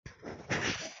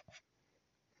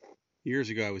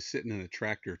Years ago, I was sitting in a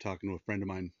tractor talking to a friend of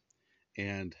mine,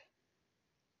 and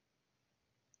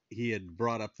he had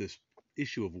brought up this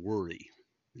issue of worry.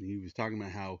 And he was talking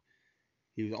about how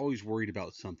he was always worried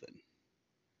about something,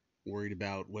 worried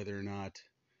about whether or not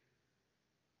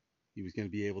he was going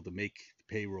to be able to make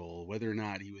the payroll, whether or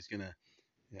not he was going to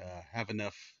have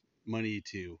enough money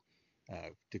to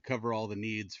cover all the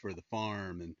needs for the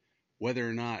farm, and whether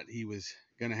or not he was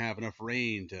going to have enough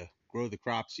rain to grow the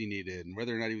crops he needed, and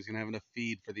whether or not he was going to have enough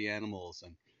feed for the animals.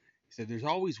 And he said, "There's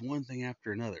always one thing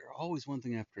after another, always one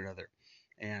thing after another."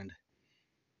 And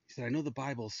he said, "I know the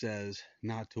Bible says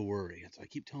not to worry." And so I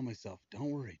keep telling myself,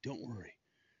 "Don't worry, don't worry,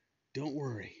 don't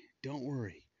worry, don't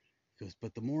worry." He goes,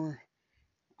 "But the more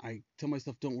I tell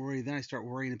myself don't worry, then I start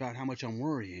worrying about how much I'm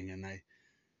worrying. And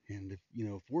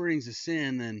if worrying's a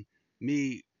sin, then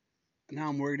me now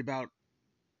I'm worried about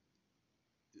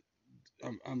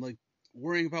I'm like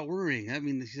worrying about worrying." I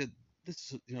mean, he said,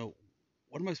 "This is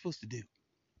what am I supposed to do?"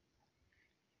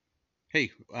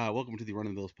 Hey, welcome to the Run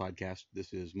of the Mills podcast.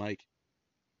 This is Mike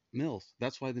Mills.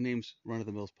 That's why the name's Run of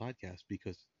the Mills podcast,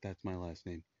 because that's my last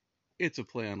name. It's a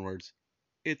play on words.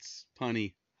 It's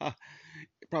punny.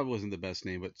 It probably wasn't the best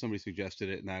name, but somebody suggested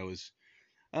it, and I was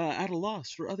at a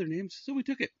loss for other names, so we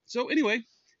took it. So anyway,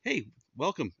 hey,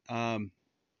 welcome.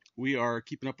 We are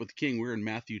keeping up with the King. We're in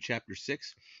Matthew chapter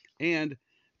 6, and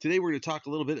today we're going to talk a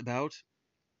little bit about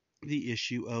the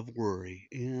issue of worry.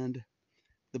 And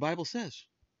the Bible says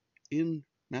in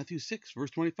Matthew 6,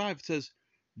 verse 25, it says,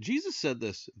 Jesus said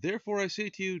this, "Therefore I say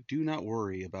to you, do not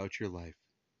worry about your life."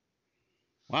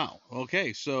 Wow.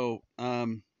 Okay. So,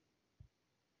 like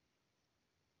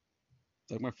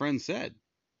my friend said,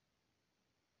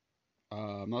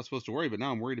 I'm not supposed to worry, but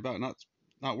now I'm worried about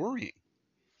not worrying.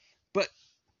 But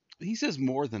he says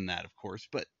more than that, of course.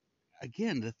 But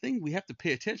again, the thing we have to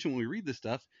pay attention when we read this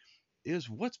stuff is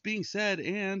what's being said,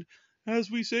 and as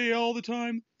we say all the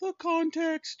time, the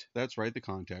context. That's right, the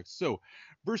context. So,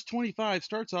 verse 25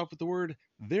 starts off with the word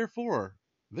therefore.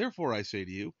 Therefore, I say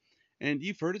to you, and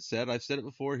you've heard it said, I've said it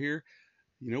before here.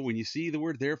 When you see the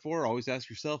word therefore, always ask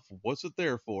yourself, what's it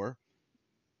there for?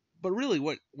 But really,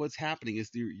 what's happening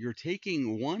is you're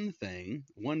taking one thing,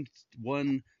 one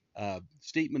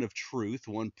statement of truth,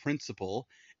 one principle,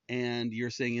 and you're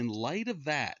saying, in light of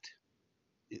that,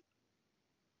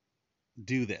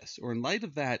 do this, or in light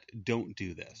of that, don't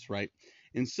do this, right?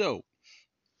 And so,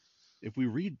 if we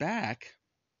read back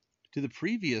to the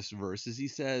previous verses, he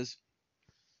says,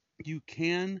 you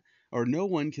can, or no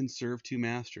one can serve two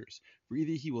masters, for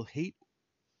either he will hate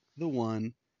the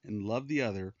one and love the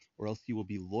other, or else he will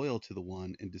be loyal to the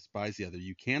one and despise the other.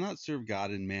 You cannot serve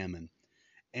God and mammon.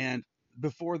 And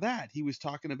before that, he was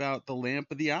talking about the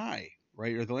lamp of the eye,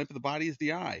 right? Or the lamp of the body is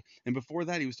the eye. And before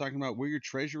that, he was talking about where your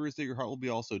treasure is, that your heart will be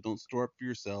also. Don't store up for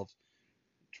yourselves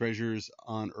treasures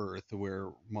on earth where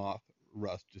moth,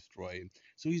 rust destroy.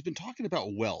 So he's been talking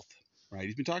about wealth, right?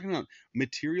 He's been talking about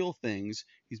material things.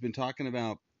 He's been talking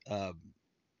about uh,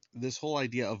 this whole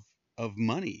idea of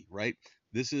money, right?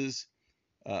 This is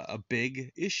a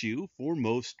big issue for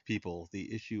most people,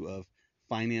 the issue of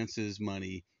finances,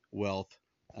 money, wealth,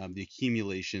 the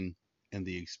accumulation and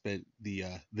the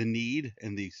need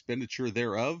and the expenditure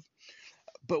thereof.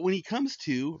 But when he comes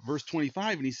to verse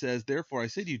 25 and he says, "Therefore I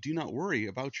say to you, do not worry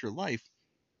about your life,"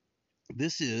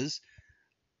 this is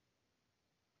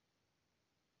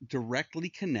directly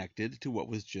connected to what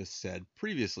was just said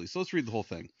previously. So let's read the whole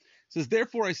thing. It says,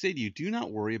 "Therefore I say to you, do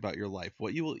not worry about your life,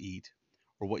 what you will eat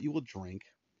or what you will drink,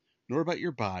 nor about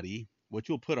your body, what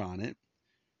you will put on it.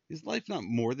 Is life not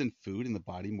more than food, and the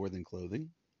body more than clothing?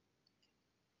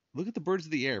 Look at the birds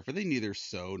of the air, for they neither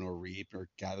sow nor reap nor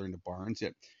gather into barns,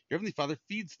 yet your heavenly Father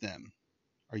feeds them.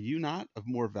 Are you not of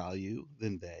more value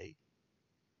than they?"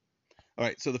 All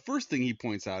right, so the first thing he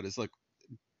points out is, like,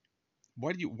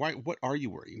 what are you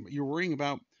worrying about? You're worrying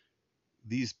about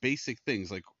these basic things,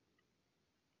 like,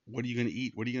 what are you going to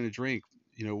eat? What are you going to drink?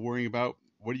 Worrying about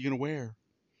what are you going to wear?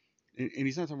 And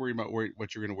he's not worrying about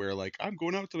what you're going to wear. Like, I'm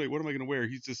going out tonight. What am I going to wear?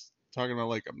 He's just talking about,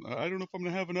 like, I don't know if I'm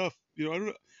going to have enough. I don't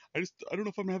know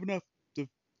if I'm going to have enough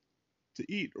to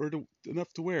eat or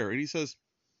enough to wear. And he says,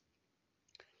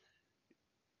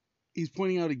 he's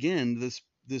pointing out again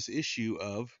this issue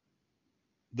of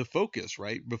the focus,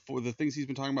 right? Before, the things he's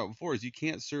been talking about before, is you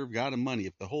can't serve God and money.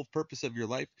 If the whole purpose of your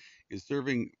life is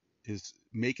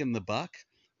making the buck,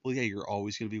 well, yeah, you're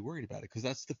always going to be worried about it, because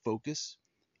that's the focus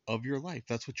of your life.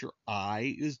 That's what your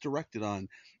eye is directed on.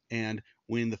 And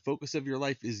when the focus of your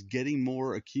life is getting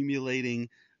more,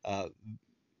 uh,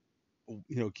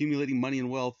 accumulating money and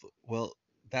wealth, well,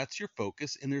 that's your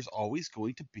focus. And there's always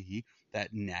going to be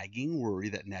that nagging worry,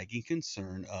 that nagging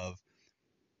concern of,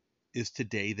 is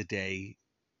today the day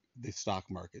the stock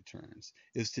market turns?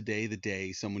 Is today the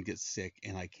day someone gets sick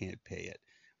and I can't pay it?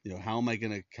 How am I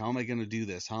gonna do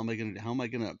this? How am I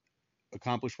gonna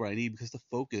accomplish what I need? Because the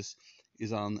focus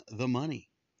is on the money.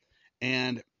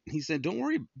 And he said, don't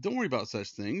worry about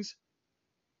such things.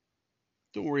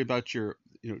 Don't worry about do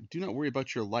not worry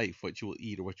about your life, what you will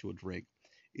eat or what you will drink.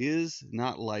 Is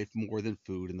not life more than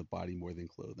food and the body more than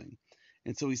clothing?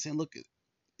 And so he's saying, look,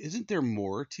 isn't there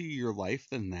more to your life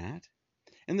than that?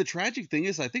 And the tragic thing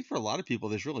is, I think for a lot of people,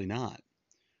 there's really not.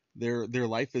 Their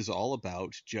life is all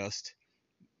about just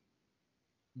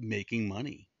making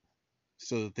money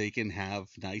so that they can have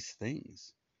nice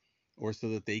things or so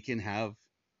that they can have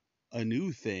a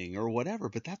new thing or whatever.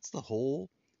 But that's the whole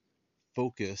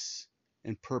focus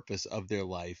and purpose of their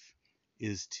life,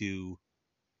 is to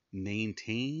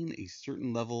maintain a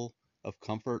certain level of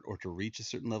comfort or to reach a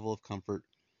certain level of comfort.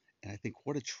 And I think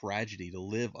what a tragedy to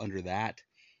live under that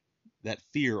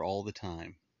fear all the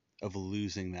time of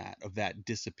losing that, of that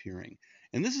disappearing.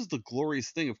 And this is the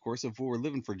glorious thing, of course, of what we're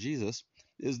living for Jesus,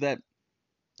 is that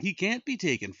he can't be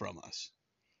taken from us.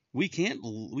 We can't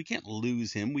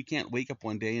lose him. We can't wake up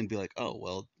one day and be like, oh,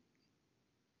 well,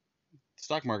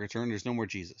 stock market turned, there's no more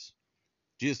Jesus.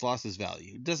 Jesus lost his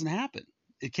value. It doesn't happen.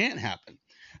 It can't happen.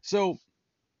 So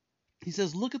he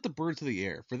says, look at the birds of the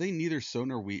air, for they neither sow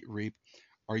nor reap.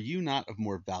 Are you not of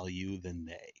more value than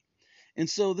they? And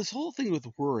so this whole thing with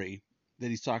worry that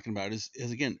he's talking about is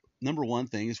again, number one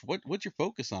thing is what's your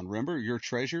focus on? Remember, your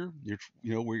treasure,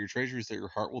 where your treasure is, there your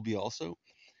heart will be also.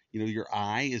 Your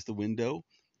eye is the window,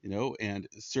 and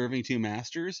serving two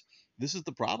masters. This is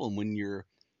the problem when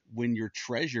your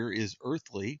treasure is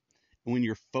earthly, and when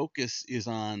your focus is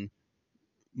on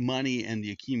money and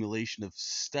the accumulation of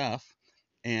stuff,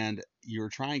 and you're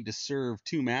trying to serve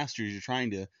two masters. You're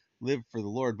trying to live for the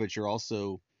Lord, but you're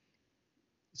also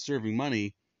serving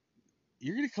money.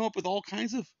 You're going to come up with all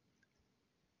kinds of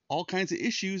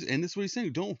issues. And this is what he's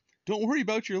saying. Don't worry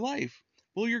about your life.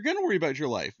 Well, you're going to worry about your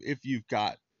life if you've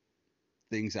got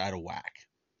things out of whack.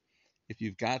 If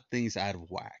your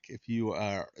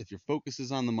focus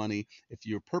is on the money, if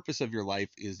your purpose of your life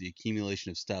is the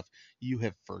accumulation of stuff, you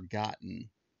have forgotten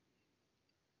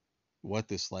what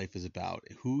this life is about,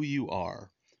 who you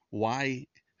are, why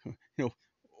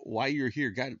why you're here.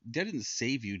 God didn't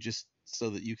save you just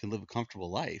so that you can live a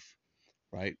comfortable life,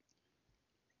 right?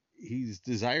 He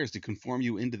desires to conform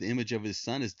you into the image of his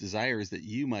son. His desire is that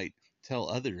you might tell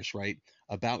others, right,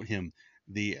 about him.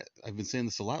 I've been saying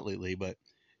this a lot lately, but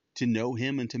to know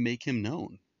him and to make him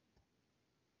known.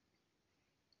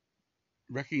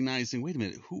 Recognizing, wait a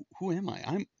minute, who am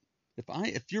I?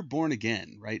 If you're born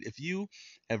again, right? If you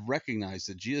have recognized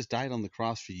that Jesus died on the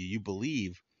cross for you, you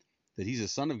believe that he's a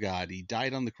son of God. He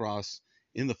died on the cross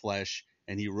in the flesh,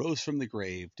 and he rose from the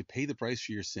grave to pay the price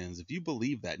for your sins. If you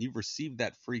believe that and you've received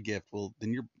that free gift, well,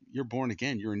 then you're born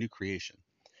again. You're a new creation.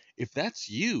 If that's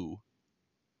you,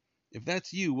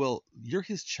 well, you're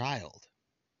his child.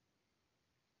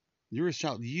 You're his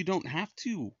child. You don't have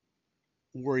to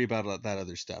worry about that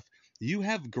other stuff. You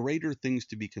have greater things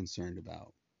to be concerned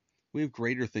about. We have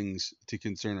greater things to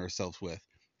concern ourselves with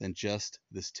than just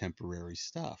this temporary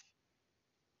stuff.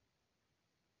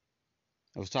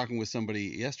 I was talking with somebody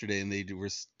yesterday, and they were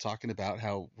talking about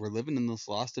how we're living in this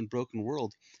lost and broken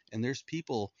world, and there's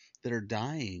people that are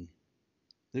dying.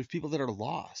 There's people that are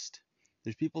lost.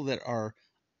 There's people that are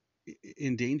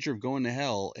in danger of going to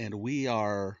hell, and we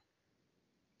are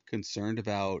concerned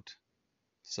about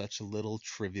such little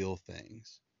trivial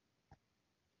things.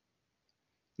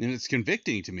 And it's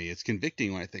convicting to me. It's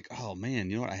convicting when I think, oh man,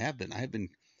 you know what? I have been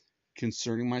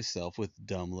concerning myself with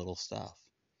dumb little stuff,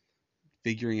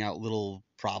 figuring out little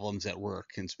problems at work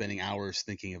and spending hours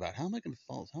thinking about how am I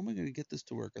going to get this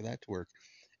to work or that to work,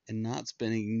 and not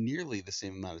spending nearly the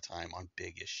same amount of time on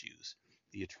big issues,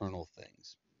 the eternal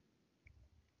things.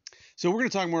 So we're going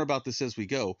to talk more about this as we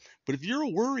go. But if you're a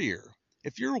worrier,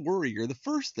 the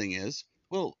first thing is,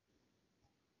 well,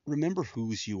 remember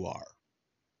whose you are.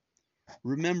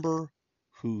 Remember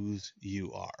whose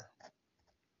you are,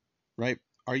 right?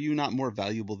 Are you not more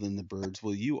valuable than the birds?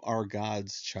 Well, you are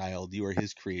God's child. You are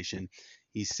his creation.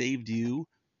 He saved you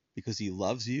because he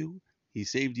loves you. He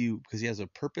saved you because he has a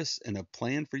purpose and a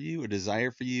plan for you, a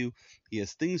desire for you. He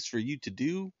has things for you to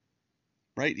do,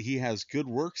 right? He has good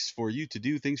works for you to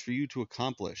do, things for you to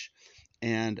accomplish.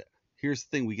 And here's the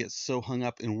thing. We get so hung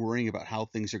up in worrying about how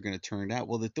things are going to turn out.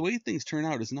 Well, the way things turn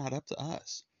out is not up to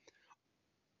us.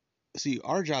 See,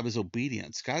 our job is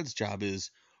obedience. God's job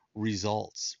is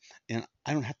results. And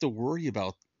I don't have to worry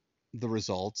about the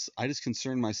results. I just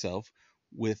concern myself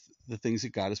with the things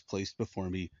that God has placed before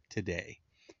me today.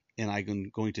 and I'm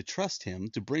going to trust him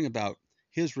to bring about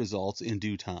his results in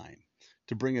due time,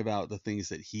 to bring about the things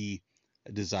that he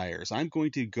desires. I'm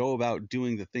going to go about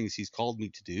doing the things he's called me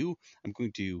to do. I'm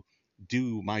going to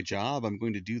do my job. I'm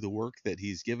going to do the work that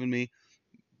he's given me.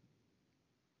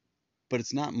 But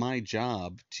it's not my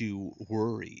job to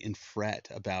worry and fret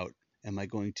about, am I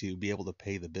going to be able to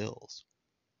pay the bills?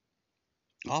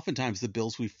 Oftentimes, the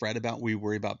bills we fret about, we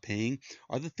worry about paying,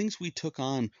 are the things we took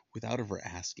on without ever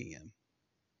asking him.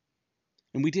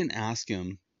 And we didn't ask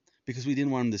him because we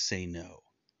didn't want him to say no.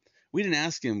 We didn't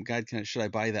ask him, God, should I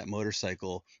buy that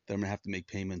motorcycle that I'm going to have to make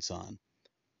payments on?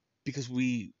 Because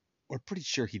we were pretty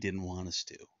sure he didn't want us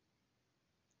to.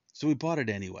 So we bought it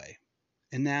anyway.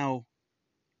 And now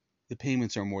the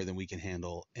payments are more than we can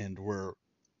handle, and we're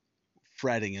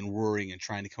fretting and worrying and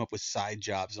trying to come up with side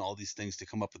jobs and all these things to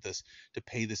come up with this, to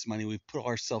pay this money. We've put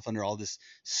ourselves under all this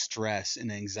stress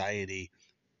and anxiety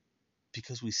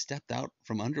because we stepped out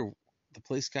from under the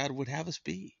place God would have us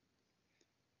be.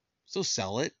 So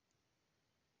sell it,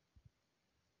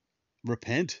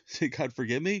 repent, say, God,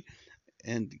 forgive me,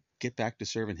 and get back to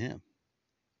serving him.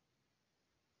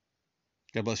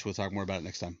 God bless you. We'll talk more about it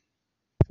next time.